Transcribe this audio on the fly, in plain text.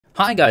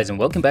Hi guys, and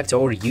welcome back to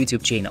our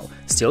YouTube channel.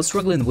 Still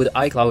struggling with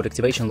iCloud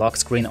activation lock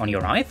screen on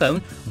your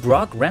iPhone?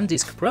 Broque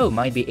Ramdisk Pro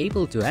might be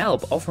able to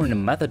help, offering a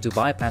method to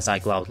bypass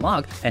iCloud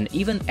lock and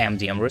even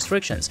MDM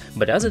restrictions.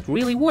 But does it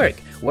really work?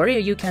 Where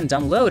you can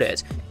download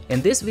it?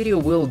 In this video,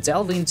 we'll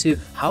delve into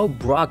how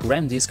Broque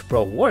Ramdisk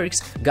Pro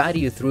works, guide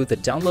you through the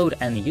download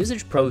and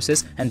usage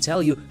process, and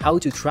tell you how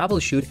to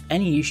troubleshoot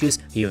any issues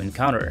you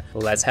encounter.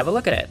 Let's have a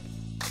look at it.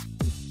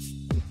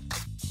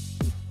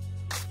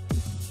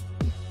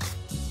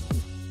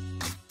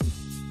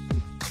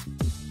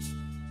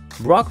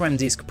 Broque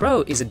Ramdisk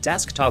Pro is a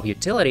desktop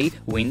utility,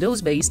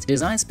 Windows-based,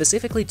 designed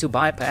specifically to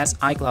bypass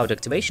iCloud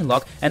activation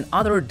lock and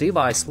other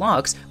device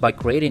locks by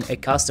creating a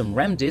custom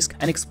RAM disk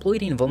and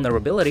exploiting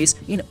vulnerabilities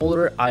in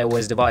older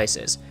iOS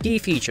devices. Key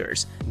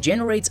features: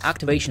 generates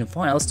activation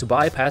files to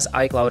bypass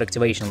iCloud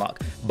activation lock,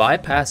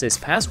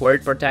 bypasses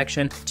password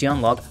protection to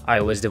unlock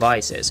iOS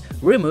devices,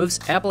 removes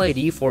Apple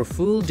ID for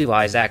full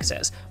device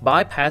access,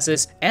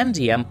 bypasses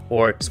MDM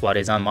or what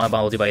is on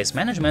mobile device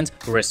management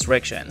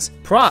restrictions.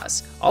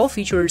 Pros: all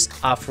features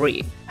are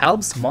free,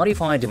 helps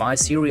modify device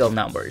serial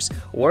numbers,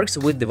 works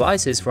with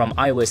devices from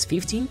iOS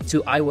 15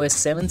 to iOS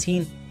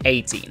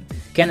 17/18,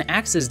 can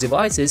access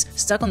devices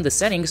stuck on the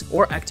settings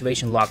or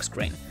activation lock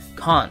screen.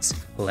 Cons: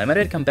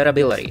 limited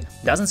compatibility,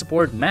 doesn't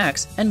support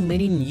Macs and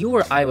many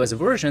newer iOS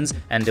versions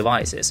and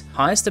devices.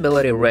 High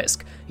stability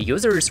risk,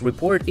 users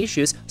report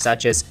issues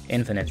such as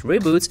infinite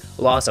reboots,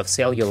 loss of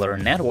cellular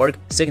network,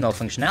 signal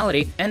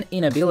functionality, and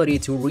inability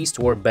to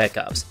restore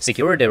backups.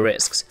 Security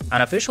risks,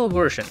 unofficial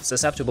version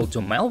susceptible to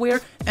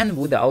malware and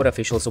without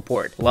official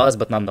support. Last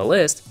but not the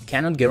least,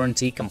 cannot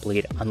guarantee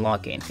complete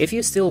unlocking. If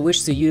you still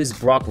wish to use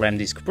Broque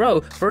Ramdisk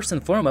Pro, first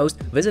and foremost,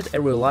 visit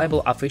a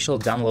reliable official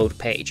download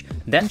page,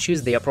 then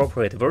choose the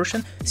appropriate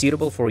version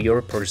suitable for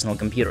your personal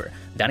computer.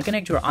 Then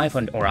connect your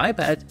iPhone or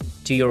iPad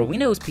to your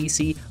Windows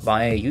PC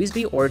via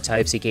USB or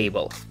Type-C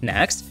cable.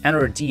 Next,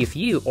 enter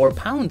DFU or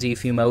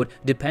 #DFU mode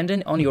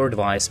depending on your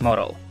device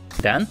model.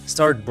 Then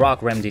start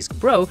Broque Ramdisk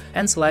Pro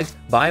and select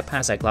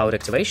Bypass iCloud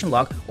Activation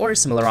Lock or a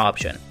similar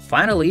option.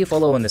 Finally,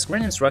 follow on the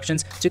screen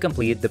instructions to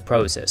complete the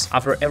process.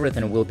 After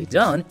everything will be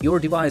done, your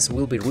device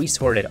will be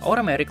restarted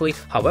automatically.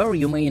 However,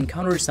 you may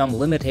encounter some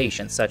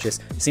limitations such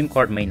as SIM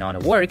card may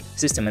not work,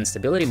 system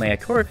instability may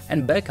occur,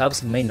 and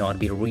backups may not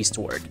be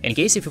restored. In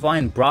case if you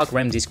find Broque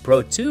Ramdisk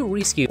Pro too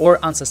risky or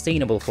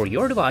unsustainable for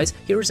your device,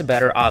 here is a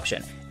better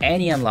option: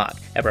 AnyUnlock,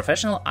 a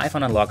professional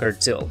iPhone unlocker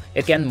tool.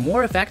 It can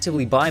more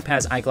effectively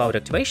bypass iCloud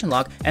activation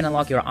lock and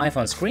unlock your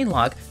iPhone screen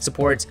lock,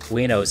 supports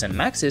Windows and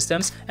Mac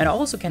systems, and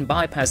also can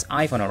bypass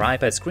iPhone or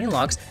iPad screen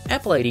locks,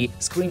 Apple ID,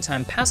 screen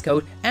time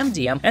passcode,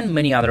 MDM, and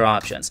many other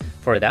options.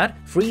 For that,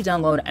 free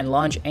download and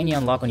launch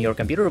AnyUnlock on your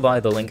computer via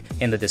the link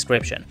in the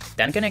description.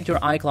 Then connect your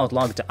iCloud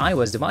lock to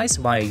iOS device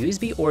via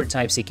USB or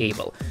Type-C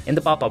cable. In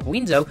the pop-up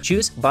window,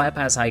 choose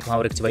Bypass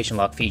iCloud Activation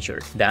Lock feature.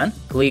 Then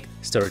click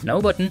Start Now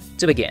button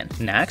to begin.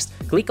 Next,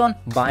 click on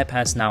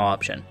Bypass Now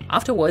option.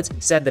 Afterwards,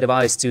 set the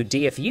device to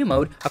DFU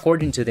mode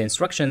according to the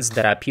instructions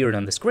that appeared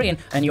on the screen,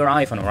 and your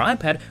iPhone or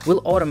iPad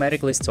will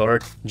automatically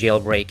start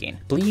jailbreaking.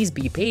 Please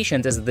be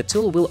patient as the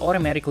tool will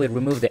automatically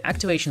remove the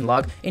activation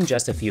lock in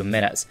just a few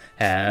minutes.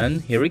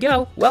 And here we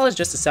go. Well, it's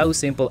just so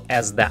simple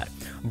as that.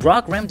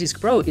 Broque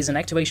Ramdisk Pro is an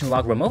activation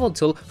lock removal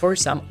tool for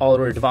some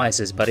older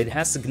devices, but it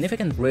has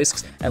significant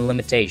risks and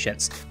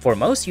limitations. For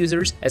most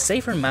users, a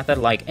safer method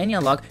like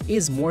AnyUnlock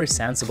is more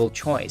sensible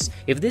choice.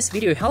 If this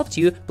video helped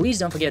you, please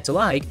don't forget to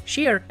like,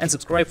 share, and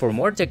subscribe for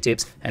more tech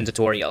tips and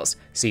tutorials.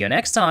 See you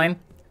next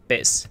time.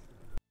 Peace.